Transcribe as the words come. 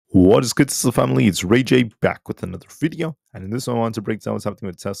What is good, Tesla family? It's Ray J back with another video. And in this one, I want to break down what's happening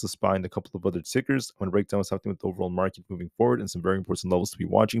with Tesla SPY and a couple of other tickers. I want to break down what's happening with the overall market moving forward and some very important levels to be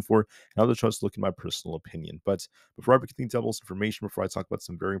watching for. And other charts to look in my personal opinion. But before I break things down, information, before I talk about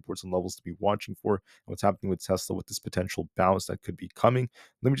some very important levels to be watching for and what's happening with Tesla with this potential bounce that could be coming,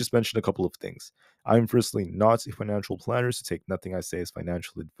 let me just mention a couple of things. I am firstly not a financial planner, so take nothing I say as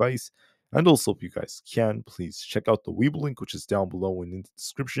financial advice. And also, if you guys can, please check out the Weeble link, which is down below and in the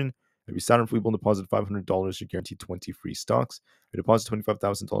description. If you sign up for Weeble and deposit $500, you're guaranteed 20 free stocks. If you deposit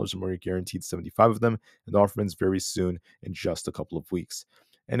 $25,000 or more, you're guaranteed 75 of them. And the offer ends very soon in just a couple of weeks.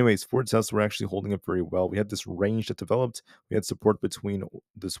 Anyways, for Tesla, we're actually holding up very well. We had this range that developed. We had support between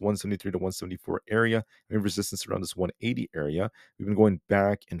this 173 to 174 area. We have resistance around this 180 area. We've been going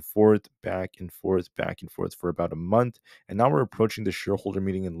back and forth, back and forth, back and forth for about a month. And now we're approaching the shareholder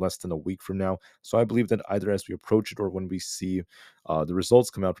meeting in less than a week from now. So I believe that either as we approach it or when we see the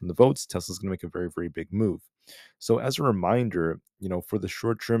results come out from the votes, Tesla's going to make a very, very big move. So as a reminder, for the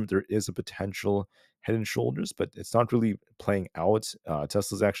short term, there is a potential head and shoulders, but it's not really playing out.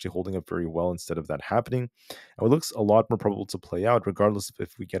 Tesla's actually holding up very well instead of that happening. And it looks a lot more probable to play out, regardless of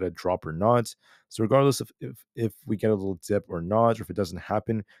if we get a drop or not. So regardless of if we get a little dip or not, or if it doesn't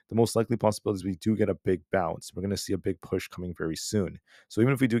happen, the most likely possibility is we do get a big bounce. We're going to see a big push coming very soon. So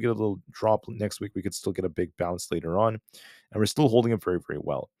even if we do get a little drop next week, we could still get a big bounce later on. And we're still holding up very, very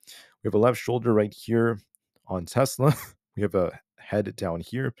well. We have a left shoulder right here on Tesla. We have a head down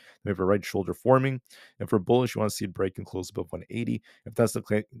here. We have a right shoulder forming. And for bullish, you want to see it break and close above 180. If that's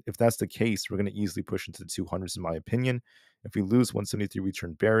the case, we're going to easily push into the 200s, in my opinion. If we lose 173, we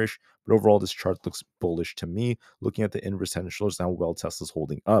turn bearish. But overall, this chart looks bullish to me, looking at the inverse head and shoulders and how well Tesla's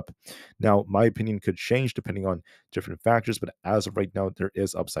holding up. Now, my opinion could change depending on different factors, but as of right now, there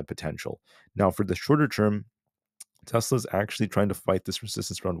is upside potential. Now, for the shorter term, Tesla's actually trying to fight this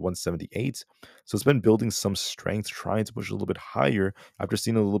resistance around 178. So it's been building some strength, trying to push a little bit higher after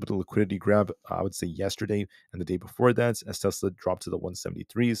seeing a little bit of liquidity grab, I would say yesterday and the day before that, as Tesla dropped to the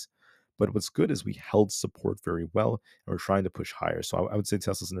 173s. But what's good is we held support very well and we're trying to push higher. So I would say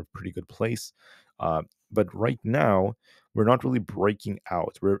Tesla's in a pretty good place. But right now, we're not really breaking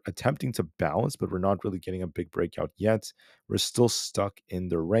out. We're attempting to balance, but we're not really getting a big breakout yet. We're still stuck in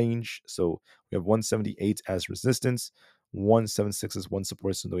the range. So we have 178 as resistance, 176 is one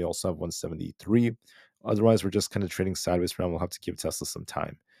support, so we also have 173. Otherwise, we're just kind of trading sideways for now. We'll have to give Tesla some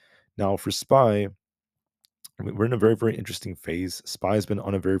time. Now, for SPY, we're in a very, very interesting phase. SPY has been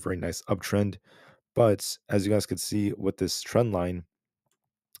on a very, very nice uptrend. But as you guys could see with this trend line,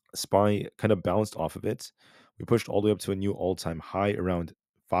 SPY kind of bounced off of it. We pushed all the way up to a new all-time high around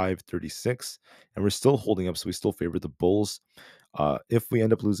 536, and we're still holding up, so we still favor the bulls. If we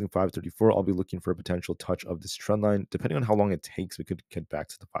end up losing 534, I'll be looking for a potential touch of this trend line. Depending on how long it takes, we could get back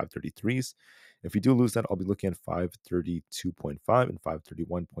to the 533s. If we do lose that, I'll be looking at 532.5 and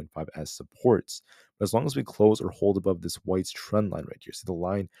 531.5 as supports. But as long as we close or hold above this white trend line right here, see the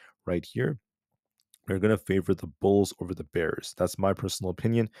line right here, we're going to favor the bulls over the bears. That's my personal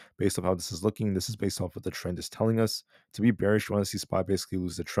opinion based off how this is looking. This is based off what the trend is telling us. To be bearish, you want to see SPY basically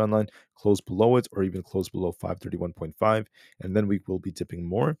lose the trend line, close below it, or even close below 531.5, and then we will be dipping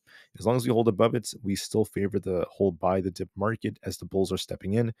more. As long as we hold above it, we still favor the hold by the dip market as the bulls are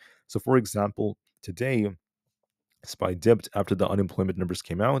stepping in. So for example, today, SPY dipped after the unemployment numbers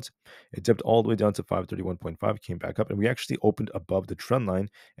came out. It dipped all the way down to 531.5, came back up, and we actually opened above the trend line.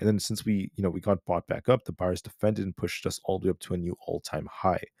 And then since we got bought back up, the buyers defended and pushed us all the way up to a new all-time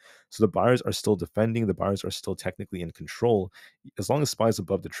high. So the buyers are still defending. The buyers are still technically in control as long as SPY is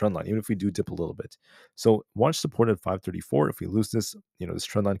above the trend line, even if we do dip a little bit. So watch support at 534. If we lose this, this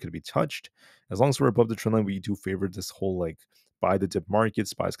trend line could be touched. As long as we're above the trend line, we do favor this whole buy the dip market.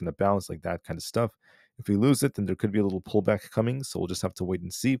 SPY is going to bounce, like that kind of stuff. If we lose it, then there could be a little pullback coming, so we'll just have to wait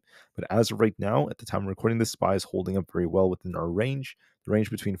and see. But as of right now, at the time of recording this, SPY is holding up very well within our range, the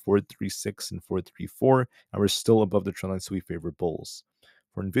range between 436 and 434, and we're still above the trend line, so we favor bulls.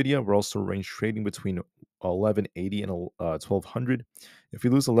 For Nvda, we're also range trading between 1180 and 1200. If we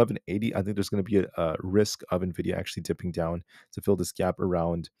lose 1180, I think there's going to be a risk of Nvda actually dipping down to fill this gap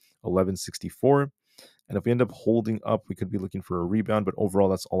around 1164. And if we end up holding up, we could be looking for a rebound. But overall,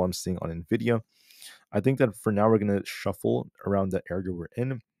 that's all I'm seeing on Nvda. I think that for now, we're going to shuffle around the area we're in.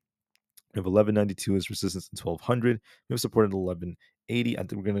 We have 1192 as resistance and 1200. We have support at 1180. I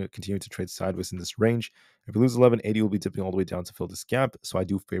think we're going to continue to trade sideways in this range. If we lose 1180, we'll be dipping all the way down to fill this gap. So I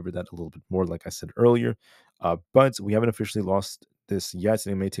do favor that a little bit more, like I said earlier. But we haven't officially lost this yet,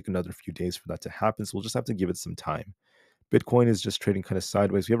 and it may take another few days for that to happen. So we'll just have to give it some time. Bitcoin is just trading kind of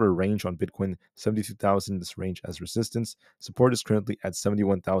sideways. We have a range on Bitcoin, 72,000, this range as resistance. Support is currently at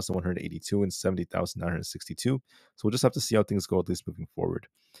 71,182 and 70,962. So we'll just have to see how things go, at least moving forward.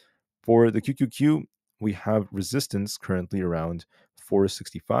 For the QQQ, we have resistance currently around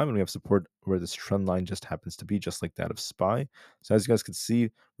 465, and we have support where this trend line just happens to be, just like that of SPY. So as you guys can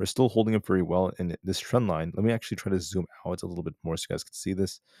see, we're still holding up very well in this trend line. Let me actually try to zoom out a little bit more so you guys can see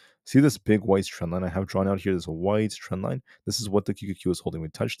this. See this big white trend line I have drawn out here? There's a white trend line. This is what the QQQ is holding. We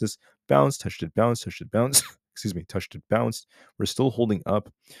touched this, bounced, touched it, bounced, touched it, bounced. Excuse me, touched it, bounced. We're still holding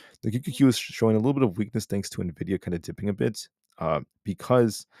up. The QQQ is showing a little bit of weakness thanks to Nvda kind of dipping a bit,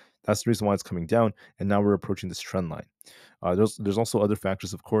 because that's the reason why it's coming down, and now we're approaching this trend line. There's also other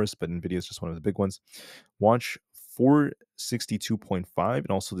factors, of course, but Nvidia is just one of the big ones. Watch 462.5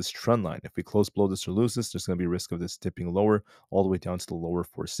 and also this trend line. If we close below this or lose this, there's going to be a risk of this dipping lower, all the way down to the lower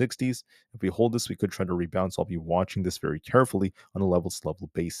 460s. If we hold this, we could try to rebound, so I'll be watching this very carefully on a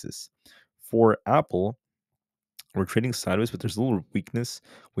level-to-level basis. For Aapl, we're trading sideways, but there's a little weakness.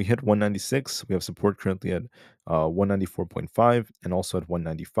 We hit 196. We have support currently at 194.5 and also at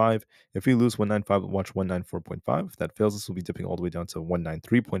 195. If we lose 195, watch 194.5. If that fails, this will be dipping all the way down to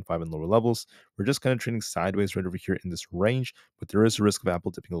 193.5 in lower levels. We're just kind of trading sideways right over here in this range, but there is a risk of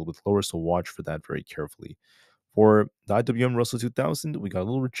Aapl dipping a little bit lower, so watch for that very carefully. For the IWM Russell 2000, we got a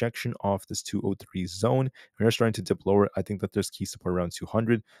little rejection off this 203 zone. We're starting to dip lower. I think that there's key support around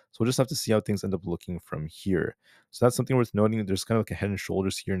 200. So we'll just have to see how things end up looking from here. So that's something worth noting. There's kind of like a head and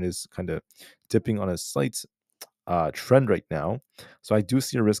shoulders here, and is kind of dipping on a slight trend right now. So I do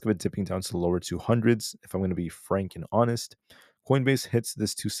see a risk of it dipping down to the lower 200s, if I'm going to be frank and honest. Coinbase hits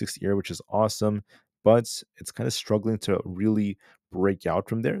this 260 area, which is awesome, but it's kind of struggling to really break out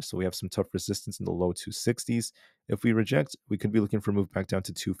from there. So we have some tough resistance in the low 260s. If we reject, we could be looking for a move back down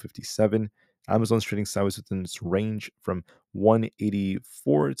to 257. Amazon's trading sideways within its range from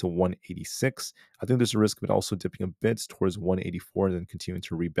 184 to 186. I think there's a risk of it also dipping a bit towards 184 and then continuing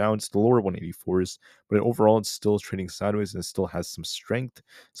to rebound. It's the lower 184s, but overall it's still trading sideways and it still has some strength.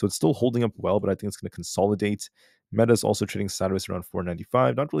 So it's still holding up well, but I think it's going to consolidate. Meta is also trading sideways around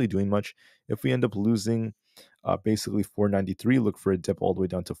 495, not really doing much. If we end up losing basically 493, look for a dip all the way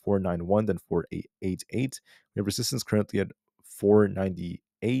down to 491, then 488. We have resistance currently at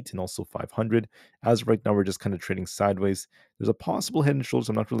 498 and also 500. As of right now, we're just kind of trading sideways. There's a possible head and shoulders.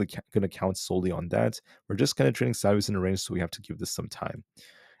 I'm not really going to count solely on that. We're just kind of trading sideways in a range, so we have to give this some time.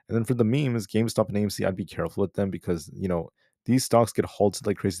 And then for the memes, GameStop and AMC, I'd be careful with them because, these stocks get halted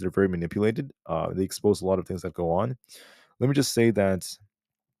like crazy. They're very manipulated. They expose a lot of things that go on. Let me just say that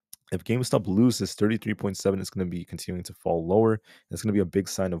if GameStop loses 33.7, it's going to be continuing to fall lower. It's going to be a big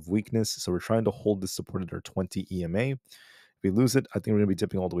sign of weakness. So we're trying to hold this support at our 20 EMA. If we lose it, I think we're going to be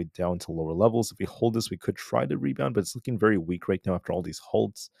dipping all the way down to lower levels. If we hold this, we could try to rebound, but it's looking very weak right now after all these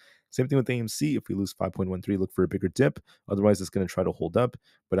halts. Same thing with AMC. If we lose 5.13, look for a bigger dip. Otherwise, it's going to try to hold up.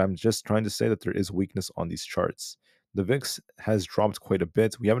 But I'm just trying to say that there is weakness on these charts. The VIX has dropped quite a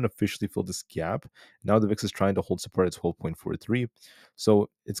bit. We haven't officially filled this gap. Now the VIX is trying to hold support at 12.43. So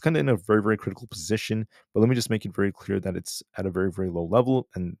it's kind of in a very, very critical position. But let me just make it very clear that it's at a very, very low level.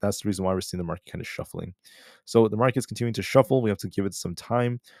 And that's the reason why we're seeing the market kind of shuffling. So the market's continuing to shuffle. We have to give it some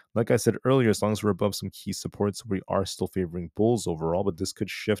time. Like I said earlier, as long as we're above some key supports, we are still favoring bulls overall. But this could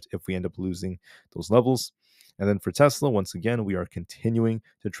shift if we end up losing those levels. And then for Tesla, once again, we are continuing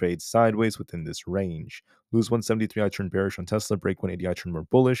to trade sideways within this range. Lose 173, I turn bearish on Tesla. Break 180, I turn more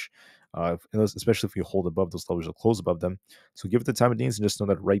bullish, especially if you hold above those levels or close above them. So give it the time it needs and just know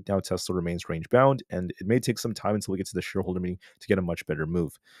that right now Tesla remains range bound, and it may take some time until we get to the shareholder meeting to get a much better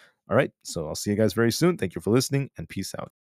move. All right, so I'll see you guys very soon. Thank you for listening, and peace out.